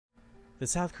The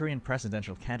South Korean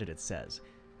presidential candidate says,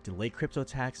 delay crypto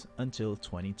tax until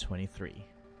 2023.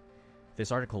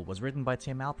 This article was written by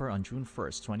Tim Alper on June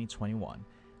 1st, 2021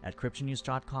 at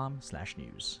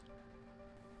cryptonews.com/news.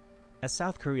 As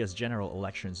South Korea's general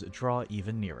elections draw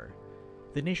even nearer,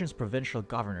 the nation's provincial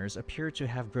governors appear to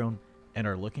have grown and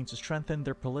are looking to strengthen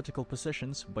their political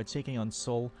positions by taking on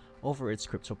Seoul over its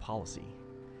crypto policy.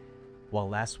 While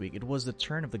last week it was the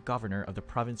turn of the governor of the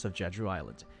province of Jeju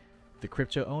Island, the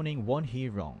crypto-owning Won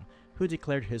Hee-ryong, who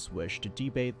declared his wish to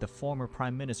debate the former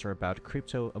prime minister about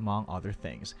crypto among other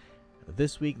things.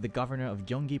 This week, the governor of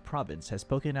Gyeonggi Province has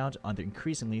spoken out on the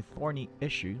increasingly thorny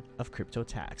issue of crypto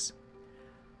tax.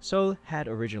 Seoul had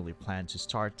originally planned to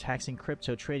start taxing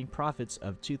crypto trading profits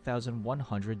of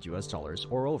 $2,100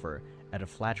 or over at a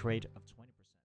flat rate of